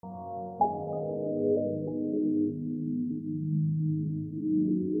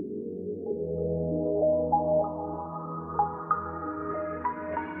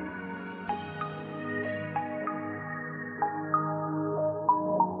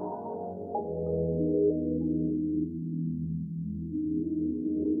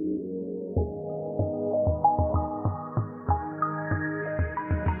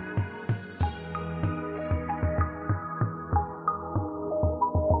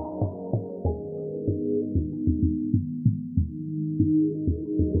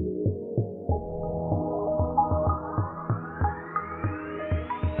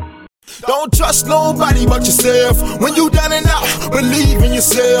Don't trust nobody but yourself. When you down and out, believe in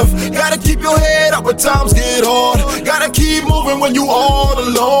yourself. Gotta keep your head up when times get hard. Gotta keep moving when you all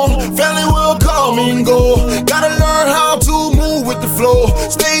alone. Family will come and go. Gotta learn how to move with the flow.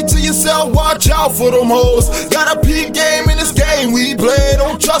 Stay to yourself, watch out for them hoes. Got a peak game in this game we play.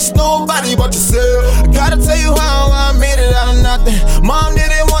 Don't trust nobody but yourself. I gotta tell you how I made it out of nothing. Mom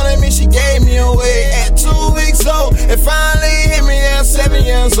didn't want me, she gave me away at 2 weeks old. It finally hit me at 7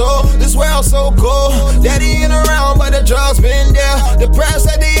 years old. This world so cold. Daddy ain't around, but the drugs been there. Depressed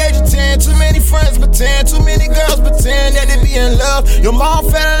at the age of 10. Too many friends pretend, too many girls pretend that they be in love. Your mom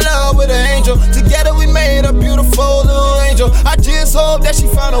fell in love with an angel. Together we made a beautiful little angel. I just hope that she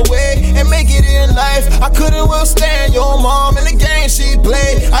found a way and make it in life. I couldn't withstand your mom and the game she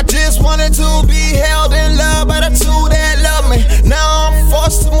played. I just wanted to be held in love by the two that love me. Now I'm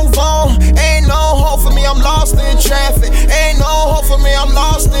forced to move on. Ain't no hope for me, I'm lost in traffic. Ain't no hope for me, I'm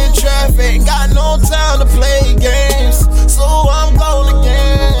lost in traffic. Got no time to play games, so I'm gone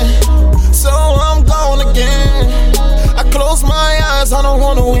again. So I'm gone again. I close my eyes, I don't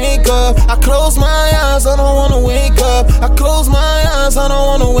wanna wake up. I close my eyes, I don't wanna wake up. I close my eyes, I don't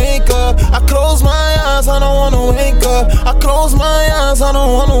wanna wake up. I close my eyes, I don't wanna wake up. I close my eyes, I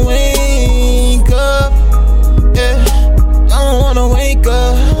don't wanna wake up. Yeah, don't wanna wake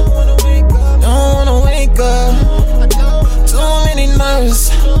up. Don't wanna wake up. Too many nights.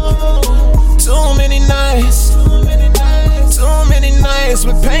 Too many nights. Too many nights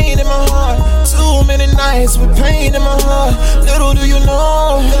with pain in my heart. Too many nights with pain in my heart. Little do you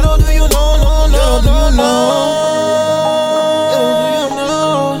know. Little do you know. No, no, no, no. Little do you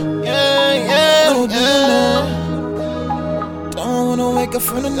know. Yeah, yeah. Don't wanna wake up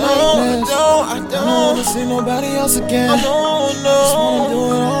from the nightmares. I don't wanna see nobody else again. I just wanna do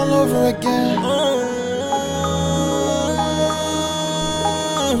it all over again.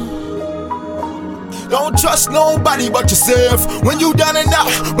 Don't trust nobody but yourself. When you down and out,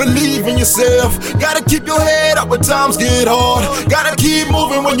 believe in yourself. Gotta keep your head up when times get hard. Gotta keep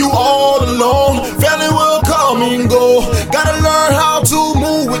moving when you all alone. Family will come and go. Gotta learn how to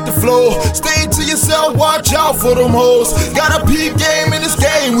move with the flow. Stay to yourself, watch out for them hoes. Got a peak game in this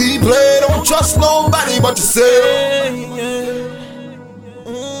game we play. Don't trust nobody but yourself.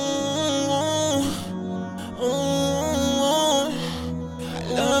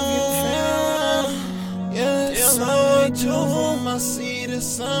 I see there's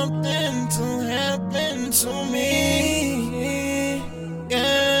something to happen to me.